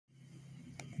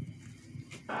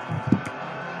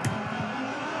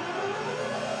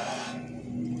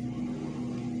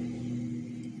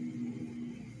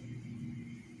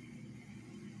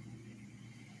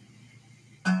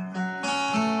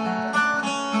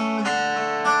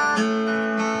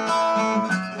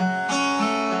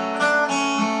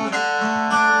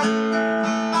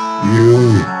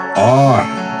You are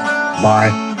my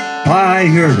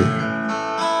fire,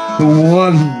 the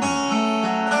one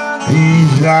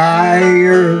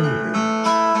desire.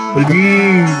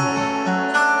 Believe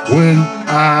when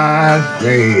I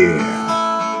say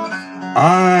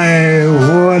I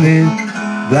want it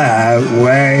that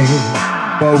way,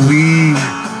 but we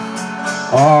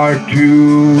are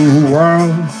two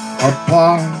worlds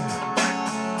apart.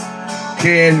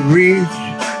 Can't reach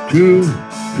to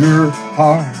your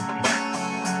heart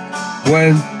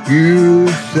when you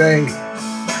say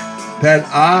that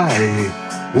I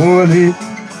want it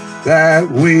that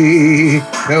way.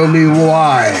 Tell me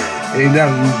why ain't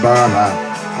nothing but a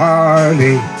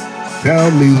heartache.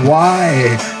 Tell me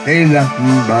why ain't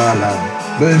nothing but a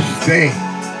mistake.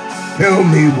 Tell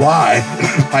me why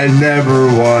I never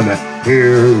wanna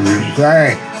hear you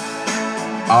say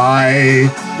I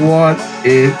want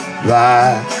it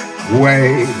that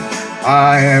way.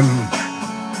 I am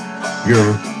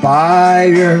your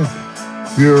fire,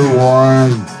 your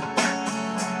one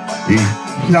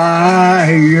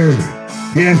desire.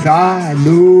 Yes, I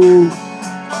know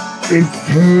it's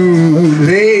too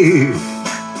late,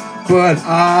 but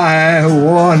I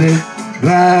want it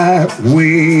that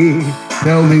way.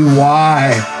 Tell me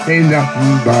why ain't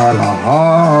nothing but a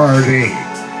heartache.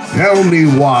 Tell me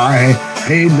why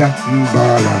ain't nothing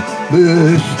but a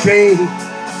mistake.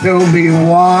 Tell me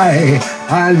why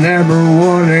I never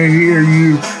wanna hear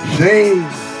you say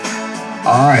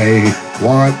I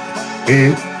want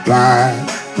it that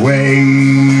way.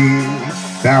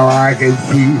 Now I can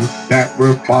see that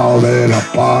we're falling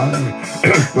apart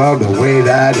from the way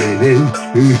that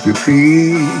it used to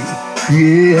be.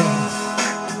 Yeah,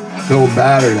 no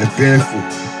matter the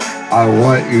distance, I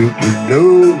want you to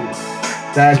know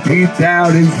that deep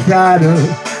down inside of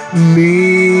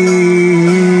me,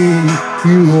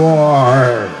 you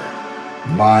are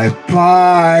my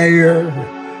fire,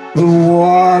 the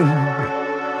one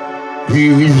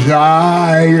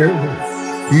desire.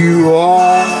 You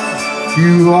are,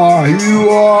 you are, you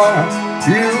are,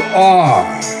 you are.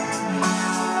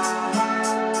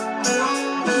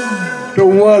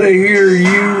 Don't wanna hear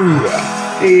you,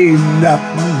 ain't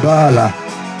nothing but a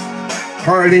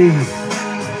heartache,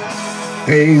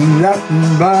 ain't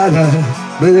nothing but a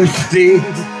mistake.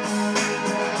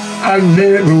 I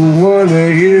never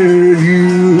wanna hear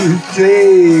you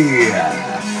say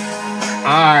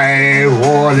I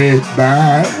want it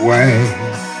that way.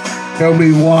 Tell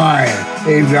me why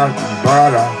ain't nothing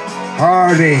but a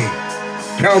heartache.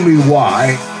 Tell me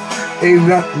why ain't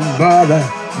nothing but a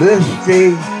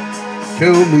mistake.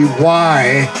 Tell me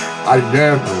why I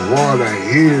never wanna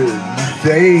hear you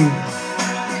say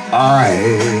I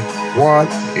want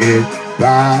it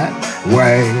that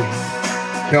way.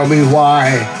 Tell me why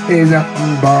ain't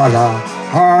nothing but a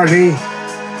heartache.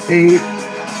 Ain't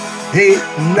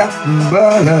nothing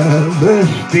but a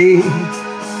mistake.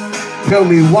 Tell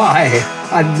me why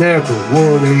I never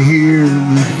wanna hear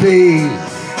you say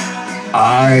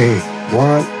I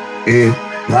want it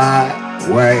that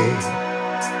way.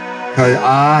 'Cause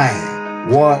I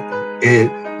want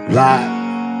it that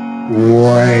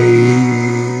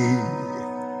way.